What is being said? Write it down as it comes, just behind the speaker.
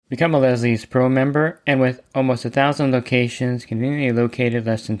Become a Leslie's Pro member, and with almost 1,000 locations conveniently located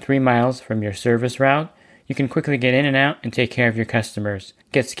less than 3 miles from your service route, you can quickly get in and out and take care of your customers.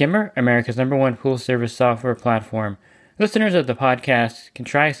 Get Skimmer, America's #1 pool service software platform. Listeners of the podcast can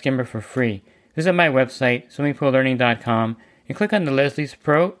try Skimmer for free. Visit my website, swimmingpoollearning.com, and click on the Leslie's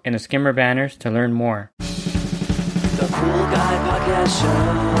Pro and the Skimmer banners to learn more. The Pool Guy Podcast Show.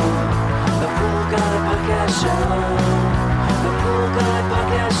 The Pool Guy Podcast Show. The Pool Guy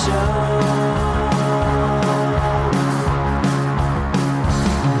Podcast Show.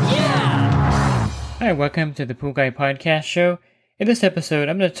 Yeah! Hi, welcome to the Pool Guy Podcast Show. In this episode,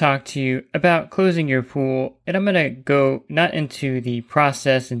 I'm going to talk to you about closing your pool, and I'm going to go not into the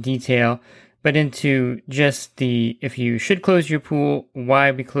process in detail, but into just if you should close your pool,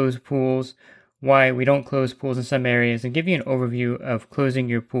 why we close pools, why we don't close pools in some areas, and give you an overview of closing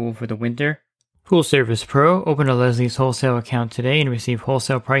your pool for the winter. Pool Service Pro. Open a Leslie's wholesale account today and receive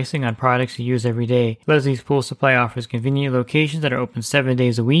wholesale pricing on products you use every day. Leslie's Pool Supply offers convenient locations that are open 7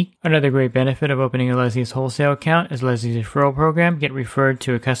 days a week. Another great benefit of opening a Leslie's wholesale account is Leslie's referral program. Get referred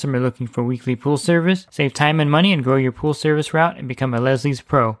to a customer looking for weekly pool service. Save time and money and grow your pool service route and become a Leslie's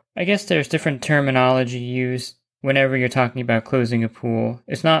Pro. I guess there's different terminology used whenever you're talking about closing a pool.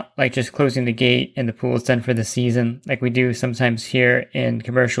 It's not like just closing the gate and the pool is done for the season like we do sometimes here in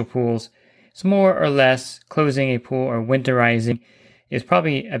commercial pools. It's more or less closing a pool, or winterizing is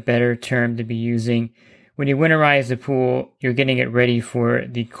probably a better term to be using. When you winterize the pool, you're getting it ready for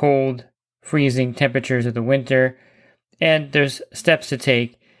the cold, freezing temperatures of the winter, and there's steps to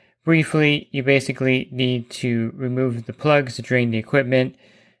take. Briefly, you basically need to remove the plugs to drain the equipment,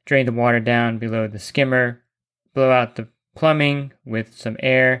 drain the water down below the skimmer, blow out the plumbing with some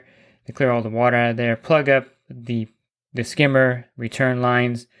air to clear all the water out of there, plug up the skimmer return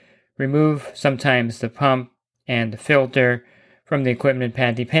lines, remove sometimes the pump and the filter from the equipment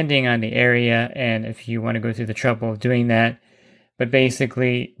pad, depending on the area and if you want to go through the trouble of doing that. But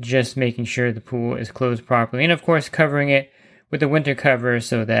basically, just making sure the pool is closed properly. And of course, covering it with a winter cover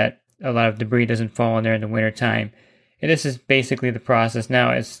so that a lot of debris doesn't fall in there in the winter time. And this is basically the process.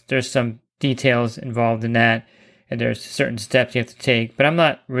 Now, there's some details involved in that, and there's certain steps you have to take. But I'm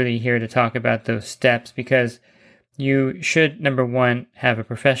not really here to talk about those steps because you should, number one, have a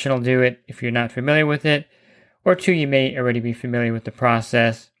professional do it if you're not familiar with it, or two, you may already be familiar with the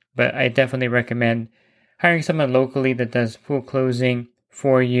process, but I definitely recommend hiring someone locally that does pool closing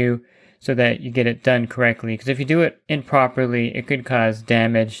for you so that you get it done correctly, because if you do it improperly, it could cause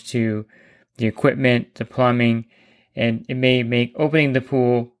damage to the equipment, the plumbing, and it may make opening the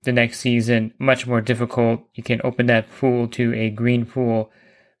pool the next season much more difficult. You can open that pool to a green pool.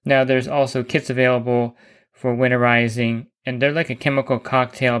 Now, there's also kits available for winterizing, and they're like a chemical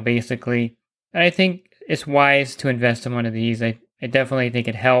cocktail basically. And I think it's wise to invest in one of these. I definitely think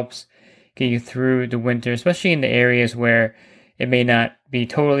it helps get you through the winter, especially in the areas where it may not be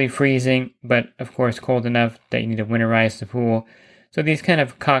totally freezing, but of course cold enough that you need to winterize the pool. So these kind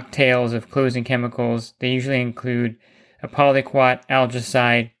of cocktails of closing chemicals, they usually include a polyquat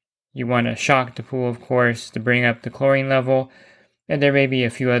algicide. You want to shock the pool, of course, to bring up the chlorine level. And there may be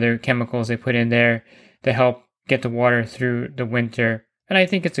a few other chemicals they put in there to help get the water through the winter. And I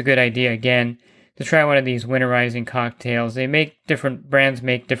think it's a good idea, again, to try one of these winterizing cocktails. Brands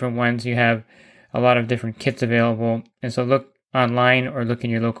make different ones. You have a lot of different kits available. And so look online or look in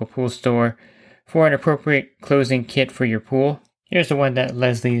your local pool store for an appropriate closing kit for your pool. Here's the one that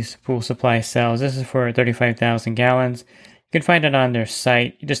Leslie's Pool Supply sells. This is for 35,000 gallons. You can find it on their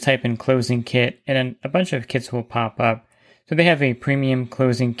site. You just type in closing kit and then a bunch of kits will pop up. So they have a premium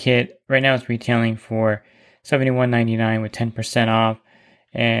closing kit. Right now it's retailing for $71.99 with 10% off.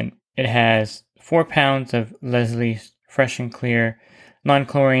 And it has 4 pounds of Leslie's Fresh and Clear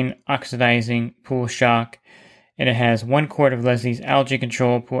non-chlorine oxidizing pool shock. And it has 1 quart of Leslie's Algae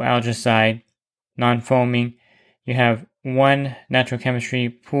Control Pool Algicide, non-foaming. You have 1 Natural Chemistry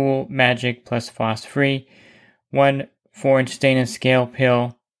Pool Magic plus Phos Free, 1 4-inch stain and scale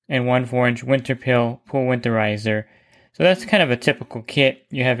pill, and 1 4-inch winter pill pool winterizer. So that's kind of a typical kit.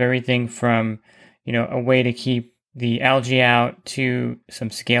 You have everything from, a way to keep the algae out to some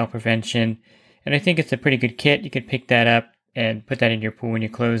scale prevention. And I think it's a pretty good kit. You could pick that up and put that in your pool when you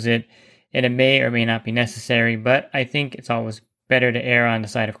close it. And it may or may not be necessary, but I think it's always better to err on the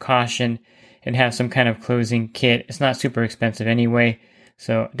side of caution and have some kind of closing kit. It's not super expensive anyway,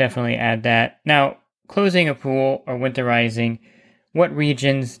 so definitely add that. Now, closing a pool or winterizing, what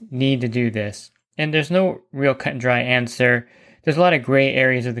regions need to do this? And there's no real cut and dry answer. There's a lot of gray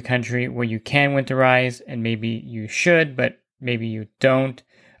areas of the country where you can winterize, and maybe you should, but maybe you don't.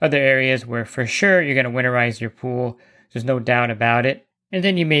 Other areas where for sure you're going to winterize your pool. There's no doubt about it. And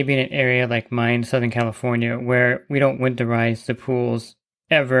then you may be in an area like mine, Southern California, where we don't winterize the pools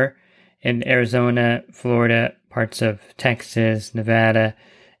ever. In Arizona, Florida, parts of Texas, Nevada,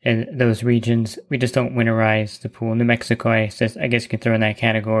 and those regions, we just don't winterize the pool. New Mexico, I guess you can throw in that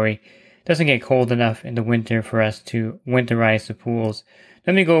category. It doesn't get cold enough in the winter for us to winterize the pools.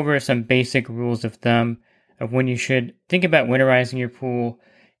 Let me go over some basic rules of thumb of when you should think about winterizing your pool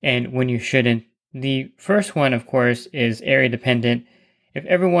and when you shouldn't. The first one, of course, is area dependent. If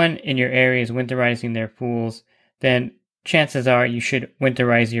everyone in your area is winterizing their pools, then chances are you should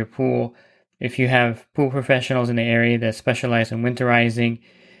winterize your pool. If you have pool professionals in the area that specialize in winterizing,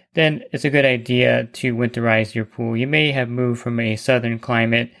 then it's a good idea to winterize your pool. You may have moved from a southern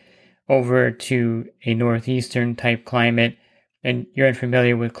climate over to a northeastern type climate and you're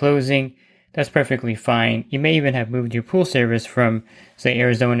unfamiliar with closing. That's perfectly fine. You may even have moved your pool service from, say,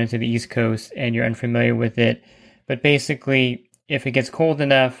 Arizona to the East Coast and you're unfamiliar with it. But basically, if it gets cold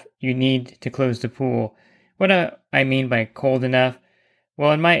enough, you need to close the pool. What I mean by cold enough?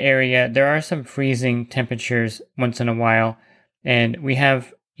 Well, in my area, there are some freezing temperatures once in a while. And we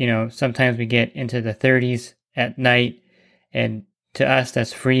have, sometimes we get into the 30s at night. And to us,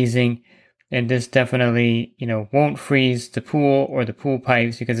 that's freezing. And this definitely, won't freeze the pool or the pool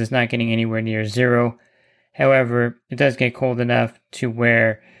pipes because it's not getting anywhere near zero. However, it does get cold enough to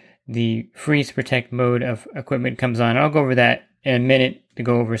where the freeze protect mode of equipment comes on. I'll go over that in a minute to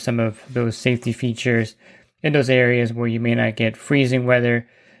go over some of those safety features in those areas where you may not get freezing weather,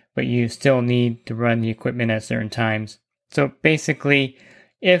 but you still need to run the equipment at certain times. So basically,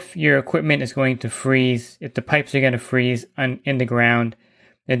 if your equipment is going to freeze, if the pipes are going to freeze in the ground,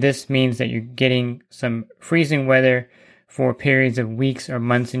 then this means that you're getting some freezing weather for periods of weeks or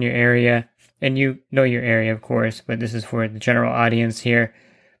months in your area. And you know your area, of course, but this is for the general audience here.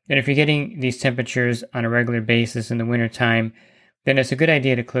 And if you're getting these temperatures on a regular basis in the wintertime, then it's a good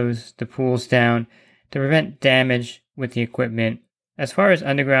idea to close the pools down to prevent damage with the equipment. As far as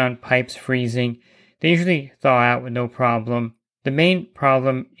underground pipes freezing, they usually thaw out with no problem. The main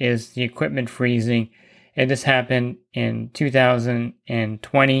problem is the equipment freezing, and this happened in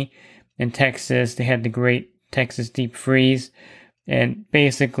 2020 in Texas. They had the Great Texas Deep Freeze, and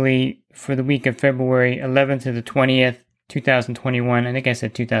basically for the week of February 11th to the 20th, 2021, I think I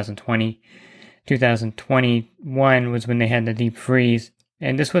said 2020, 2021 was when they had the deep freeze.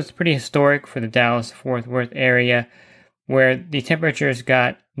 And this was pretty historic for the Dallas-Fort Worth area, where the temperatures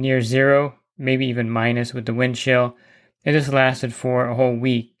got near zero, maybe even minus with the wind chill. And this lasted for a whole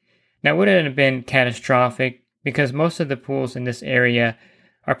week. Now, it wouldn't have been catastrophic because most of the pools in this area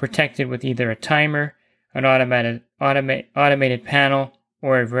are protected with either a timer, an automated panel,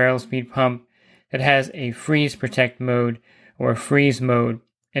 or a variable speed pump that has a freeze protect mode or a freeze mode.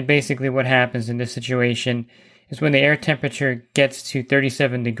 And basically what happens in this situation is when the air temperature gets to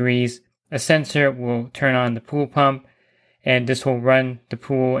 37 degrees, a sensor will turn on the pool pump and this will run the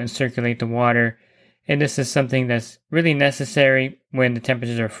pool and circulate the water. And this is something that's really necessary when the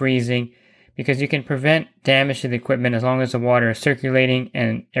temperatures are freezing because you can prevent damage to the equipment as long as the water is circulating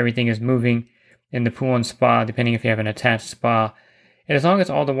and everything is moving in the pool and spa, depending if you have an attached spa. And as long as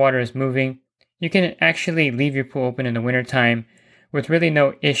all the water is moving, you can actually leave your pool open in the wintertime with really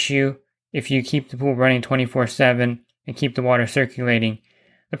no issue if you keep the pool running 24/7 and keep the water circulating.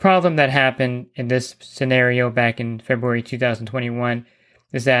 The problem that happened in this scenario back in February 2021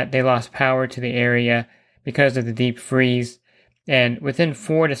 is that they lost power to the area because of the deep freeze. And within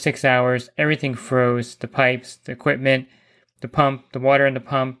 4 to 6 hours, everything froze. The pipes, the equipment, the pump, the water in the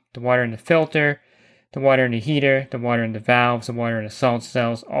pump, the water in the filter, the water in the heater, the water in the valves, the water in the salt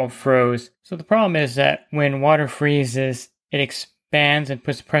cells, all froze. So the problem is that when water freezes, it expands and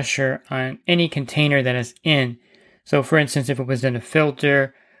puts pressure on any container that is in. So for instance, if it was in a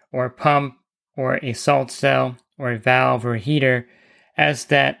filter or a pump or a salt cell or a valve or a heater, as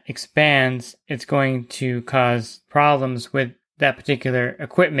that expands, it's going to cause problems with that particular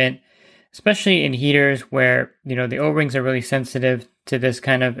equipment, especially in heaters where, the O-rings are really sensitive to this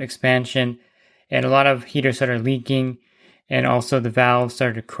kind of expansion. And a lot of heaters started leaking and also the valves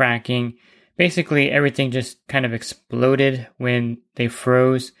started cracking. Basically, everything just kind of exploded when they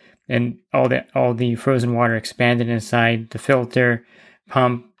froze and all the frozen water expanded inside the filter,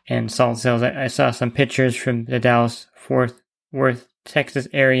 pump, and salt cells. I saw some pictures from the Dallas-Fort Worth, Texas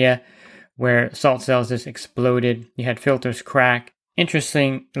area where salt cells just exploded. You had filters crack.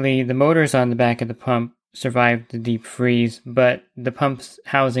 Interestingly, the motors on the back of the pump survived the deep freeze, but the pump's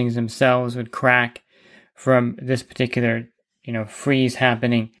housings themselves would crack from this particular, freeze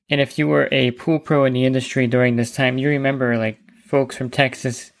happening. And if you were a pool pro in the industry during this time, you remember folks from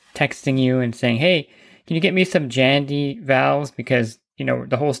Texas texting you and saying, "Hey, can you get me some Jandy valves? Because,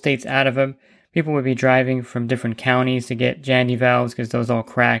 the whole state's out of them. People would be driving from different counties to get Jandy valves because those all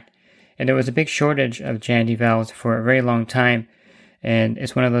cracked. And there was a big shortage of Jandy valves for a very long time. And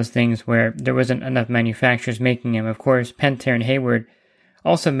it's one of those things where there wasn't enough manufacturers making them. Of course, Pentair and Hayward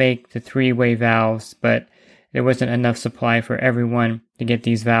also make the 3-way valves, but there wasn't enough supply for everyone to get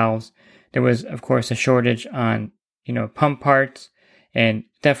these valves. There was, of course, a shortage on, pump parts, and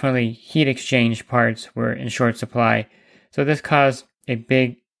definitely heat exchange parts were in short supply. So this caused a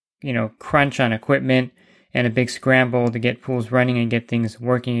big, crunch on equipment and a big scramble to get pools running and get things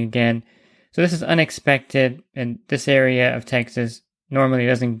working again. So this is unexpected, and this area of Texas normally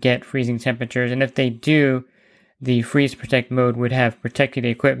doesn't get freezing temperatures. And if they do, the freeze protect mode would have protected the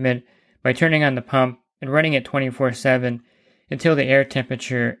equipment by turning on the pump and running it 24/7 until the air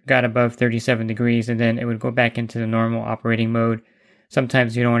temperature got above 37 degrees, and then it would go back into the normal operating mode.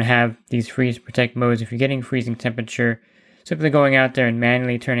 Sometimes you don't have these freeze protect modes if you're getting freezing temperature. Simply going out there and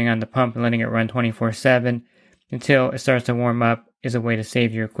manually turning on the pump and letting it run 24/7 until it starts to warm up is a way to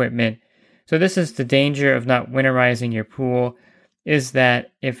save your equipment. So this is the danger of not winterizing your pool, is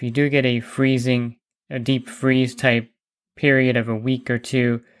that if you do get a deep freeze type period of a week or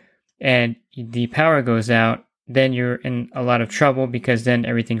two and the power goes out, then you're in a lot of trouble because then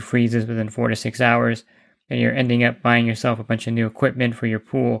everything freezes within 4 to 6 hours and you're ending up buying yourself a bunch of new equipment for your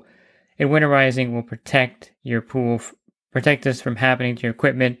pool. And winterizing will protect your pool, protect this from happening to your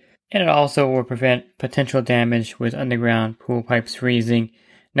equipment, and it also will prevent potential damage with underground pool pipes freezing.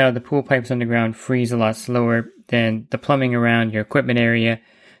 Now, the pool pipes underground freeze a lot slower than the plumbing around your equipment area,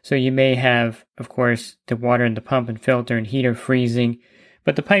 so you may have, of course, the water in the pump and filter and heater freezing,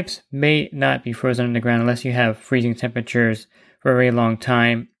 but the pipes may not be frozen underground unless you have freezing temperatures for a very long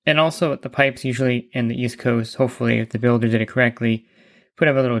time. And also, the pipes usually in the East Coast, hopefully, if the builder did it correctly, put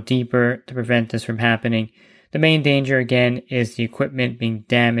them a little deeper to prevent this from happening. The main danger, again, is the equipment being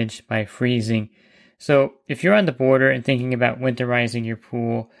damaged by freezing. So if you're on the border and thinking about winterizing your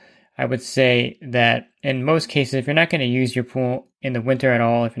pool, I would say that in most cases, if you're not going to use your pool in the winter at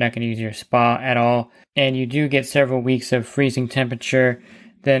all, if you're not going to use your spa at all, and you do get several weeks of freezing temperature,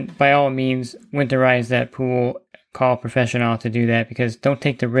 then by all means, winterize that pool. Call a professional to do that, because don't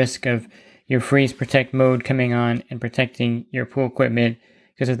take the risk of your freeze protect mode coming on and protecting your pool equipment,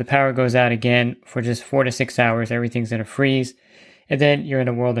 because if the power goes out again for just 4 to 6 hours, everything's going to freeze, and then you're in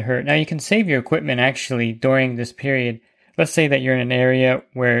a world of hurt. Now, you can save your equipment actually during this period. Let's say that you're in an area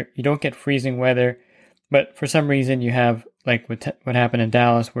where you don't get freezing weather, but for some reason you have, like what happened in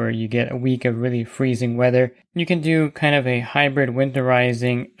Dallas, where you get a week of really freezing weather. You can do kind of a hybrid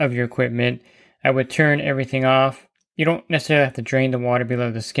winterizing of your equipment. I would turn everything off. You don't necessarily have to drain the water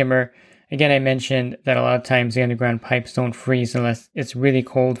below the skimmer. Again, I mentioned that a lot of times the underground pipes don't freeze unless it's really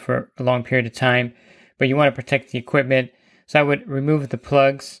cold for a long period of time, but you want to protect the equipment. So I would remove the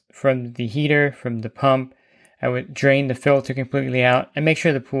plugs from the heater, from the pump. I would drain the filter completely out and make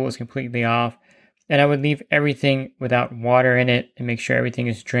sure the pool is completely off. And I would leave everything without water in it and make sure everything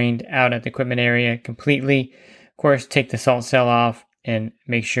is drained out at the equipment area completely. Of course, take the salt cell off and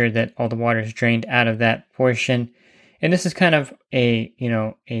make sure that all the water is drained out of that portion. And this is kind of a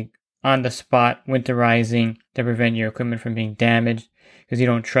on-the-spot winterizing to prevent your equipment from being damaged, because you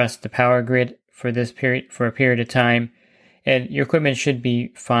don't trust the power grid for a period of time. And your equipment should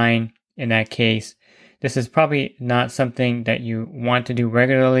be fine in that case. This is probably not something that you want to do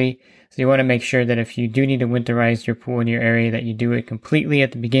regularly. So you want to make sure that if you do need to winterize your pool in your area, that you do it completely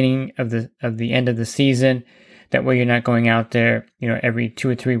at the beginning of the end of the season. That way you're not going out there, every 2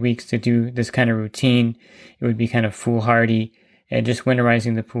 or 3 weeks to do this kind of routine. It would be kind of foolhardy, and just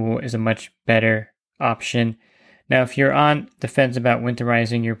winterizing the pool is a much better option. Now, if you're on the fence about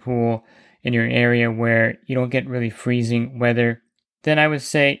winterizing your pool in your area where you don't get really freezing weather, then I would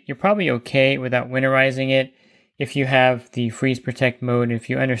say you're probably okay without winterizing it if you have the freeze protect mode, if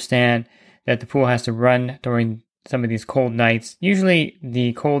you understand that the pool has to run during some of these cold nights. Usually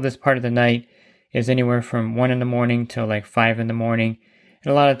the coldest part of the night is anywhere from 1 in the morning till like 5 in the morning.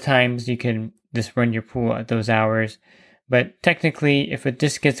 And a lot of times you can just run your pool at those hours. But technically, if it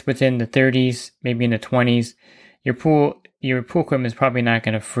just gets within the 30s, maybe in the 20s, your pool equipment is probably not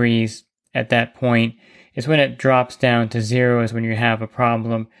going to freeze at that point. It's when it drops down to 0 is when you have a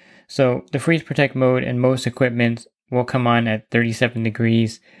problem. So the freeze protect mode in most equipment will come on at 37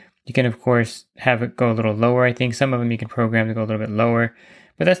 degrees. You can, of course, have it go a little lower. I think some of them you can program to go a little bit lower.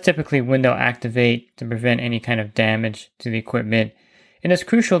 But that's typically when they'll activate to prevent any kind of damage to the equipment. And it's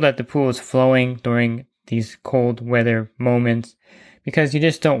crucial that the pool is flowing during these cold weather moments, because you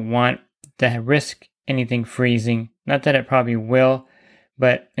just don't want to risk anything freezing. Not that it probably will,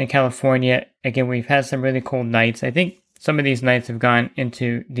 but in California, again, we've had some really cold nights. I think some of these nights have gone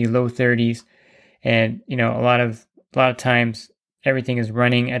into the low 30s, and a lot of times everything is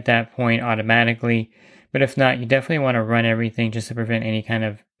running at that point automatically. But if not, you definitely want to run everything just to prevent any kind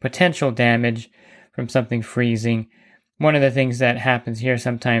of potential damage from something freezing. One of the things that happens here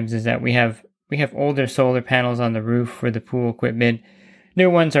sometimes is that we have older solar panels on the roof for the pool equipment.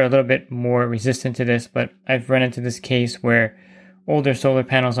 New ones are a little bit more resistant to this, but I've run into this case where older solar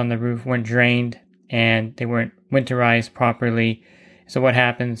panels on the roof weren't drained and they weren't winterized properly. So what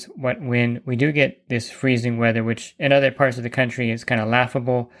happens when we do get this freezing weather, which in other parts of the country is kind of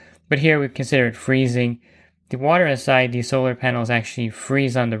laughable, but here we consider it freezing. The water inside these solar panels actually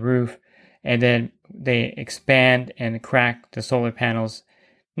freeze on the roof, and then they expand and crack the solar panels.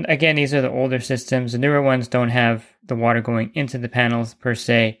 Again, these are the older systems. The newer ones don't have the water going into the panels per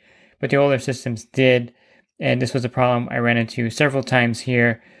se, but the older systems did. And this was a problem I ran into several times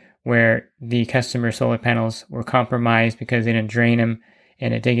here, where the customer solar panels were compromised because they didn't drain them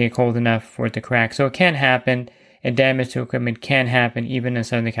and it did get cold enough for it to crack. So it can happen, and damage to equipment can happen even in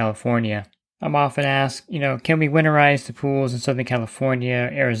Southern California. I'm often asked, can we winterize the pools in Southern California,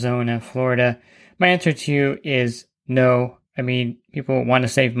 Arizona, Florida? My answer to you is no. I mean, people want to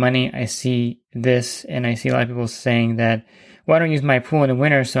save money. I see this, and I see a lot of people saying that, well, I don't use my pool in the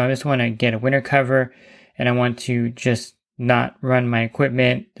winter, so I just want to get a winter cover, and I want to just not run my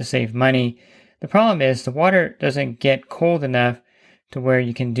equipment to save money. The problem is the water doesn't get cold enough to where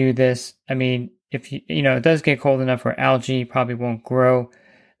you can do this. I mean, if it does get cold enough where algae probably won't grow.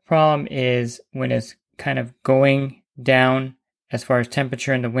 The problem is when it's kind of going down as far as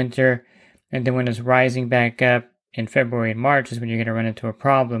temperature in the winter, and then when it's rising back up in February and March is when you're going to run into a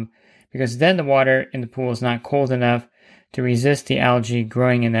problem, because then the water in the pool is not cold enough to resist the algae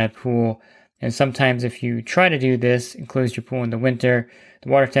growing in that pool. And sometimes if you try to do this and close your pool in the winter, the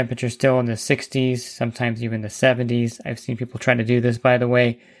water temperature is still in the 60s, sometimes even the 70s. I've seen people try to do this, by the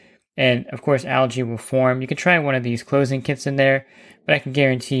way. And of course, algae will form. You can try one of these closing kits in there, but I can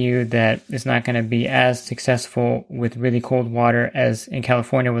guarantee you that it's not going to be as successful with really cold water as in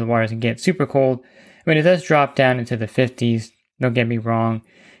California, where the water can get super cold. I mean, it does drop down into the 50s. Don't get me wrong.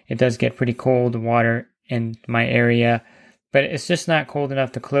 It does get pretty cold, the water in my area, but it's just not cold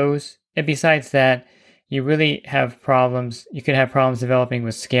enough to close. And besides that, you really have problems. You could have problems developing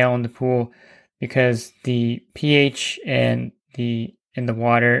with scale in the pool because the pH in the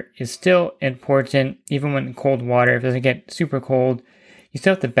water is still important. Even when cold water, if it doesn't get super cold, you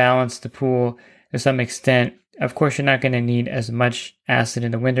still have to balance the pool to some extent. Of course, you're not going to need as much acid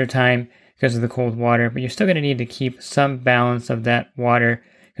in the wintertime because of the cold water, but you're still going to need to keep some balance of that water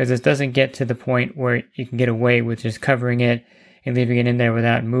because it doesn't get to the point where you can get away with just covering it and leaving it in there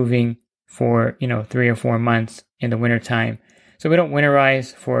without moving for 3 or 4 months in the wintertime. So we don't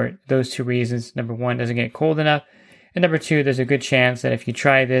winterize for those two reasons. Number one, it doesn't get cold enough. And number two, there's a good chance that if you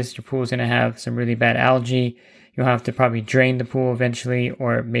try this, your pool is going to have some really bad algae. You'll have to probably drain the pool eventually,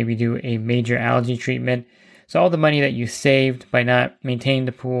 or maybe do a major algae treatment. So all the money that you saved by not maintaining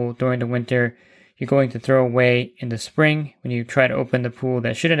the pool during the winter, you're going to throw away in the spring when you try to open the pool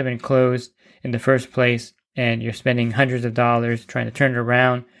that shouldn't have been closed in the first place, and you're spending hundreds of dollars trying to turn it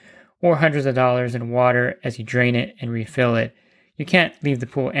around, or hundreds of dollars in water as you drain it and refill it. You can't leave the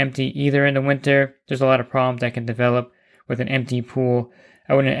pool empty either in the winter. There's a lot of problems that can develop with an empty pool.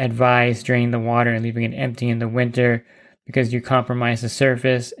 I wouldn't advise draining the water and leaving it empty in the winter because you compromise the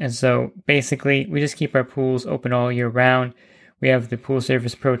surface. And so basically, we just keep our pools open all year round. We have the Pool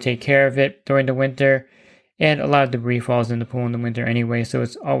Service Pro take care of it during the winter, and a lot of debris falls in the pool in the winter anyway, so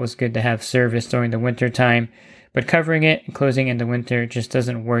it's always good to have service during the winter time. But covering it and closing in the winter just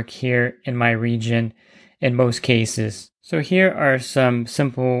doesn't work here in my region in most cases. So here are some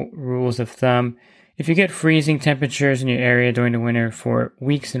simple rules of thumb. If you get freezing temperatures in your area during the winter for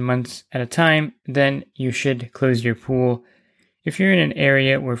weeks and months at a time, then you should close your pool. If you're in an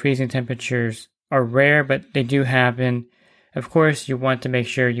area where freezing temperatures are rare, but they do happen, of course you want to make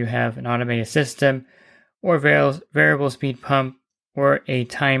sure you have an automated system or variable speed pump or a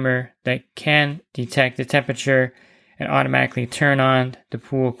timer that can detect the temperature and automatically turn on the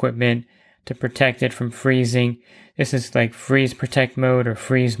pool equipment to protect it from freezing. This is like freeze protect mode or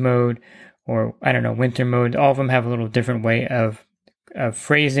freeze mode, or winter mode. All of them have a little different way of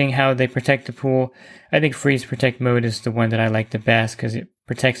phrasing how they protect the pool. I think freeze protect mode is the one that I like the best because it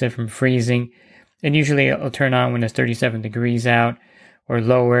protects it from freezing. And usually it'll turn on when it's 37 degrees out or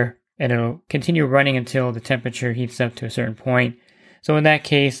lower, and it'll continue running until the temperature heats up to a certain point. So in that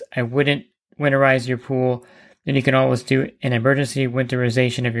case, I wouldn't winterize your pool. Then you can always do an emergency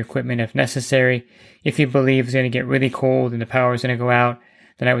winterization of your equipment if necessary. If you believe it's going to get really cold and the power is going to go out,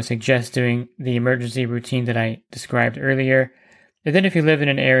 then I would suggest doing the emergency routine that I described earlier. And then if you live in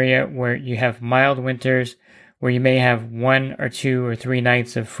an area where you have mild winters, where you may have 1 or 2 or 3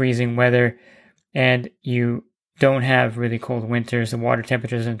 nights of freezing weather, and you don't have really cold winters, the water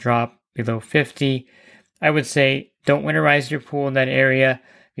temperature doesn't drop below 50, I would say don't winterize your pool in that area,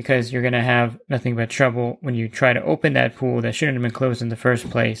 because you're going to have nothing but trouble when you try to open that pool that shouldn't have been closed in the first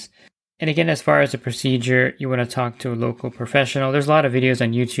place. And again, as far as the procedure, you want to talk to a local professional. There's a lot of videos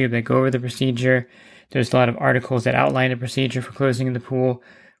on YouTube that go over the procedure. There's a lot of articles that outline the procedure for closing the pool.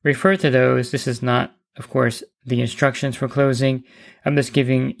 Refer to those. This is not, of course, the instructions for closing. I'm just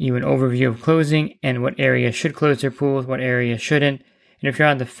giving you an overview of closing and what area should close their pools, what area shouldn't. And if you're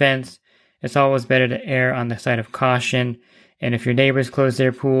on the fence, it's always better to err on the side of caution. And if your neighbors close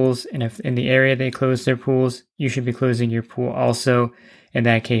their pools, and if in the area they close their pools, you should be closing your pool also. In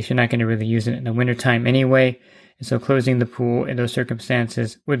that case, you're not going to really use it in the wintertime anyway. And so closing the pool in those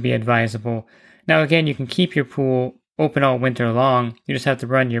circumstances would be advisable. Now, again, you can keep your pool open all winter long. You just have to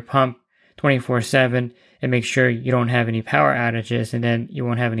run your pump 24/7 and make sure you don't have any power outages, and then you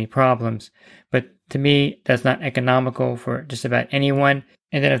won't have any problems. But to me, that's not economical for just about anyone.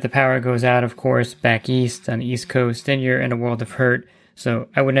 And then if the power goes out, of course, back east on the East Coast, then you're in a world of hurt. So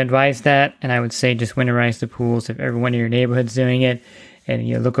I wouldn't advise that, and I would say just winterize the pools if everyone in your neighborhood's doing it. And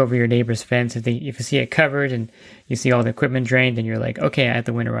you look over your neighbor's fence. If you see it covered and you see all the equipment drained, and you're like, okay, I have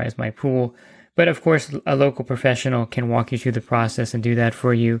to winterize my pool. But of course, a local professional can walk you through the process and do that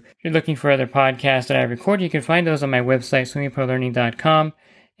for you. If you're looking for other podcasts that I record, you can find those on my website, swimmingpoollearning.com.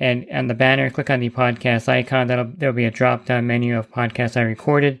 And on the banner, click on the podcast icon. There'll be a drop-down menu of podcasts I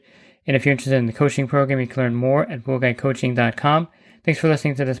recorded. And if you're interested in the coaching program, you can learn more at poolguycoaching.com. Thanks for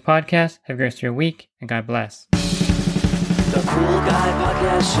listening to this podcast. Have a great rest of your week, and God bless. The Pool Guy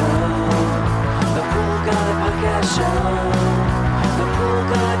Podcast Show. The Pool Guy Podcast Show. The Pool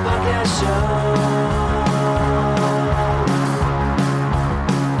Guy Podcast Show.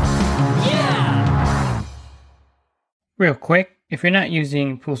 Yeah! Real quick, if you're not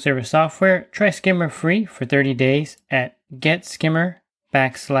using pool service software, try Skimmer free for 30 days at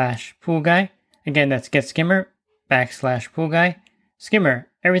getskimmer.com/poolguy. Again, that's getskimmer.com/poolguy. Skimmer,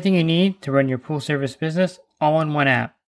 everything you need to run your pool service business all in one app.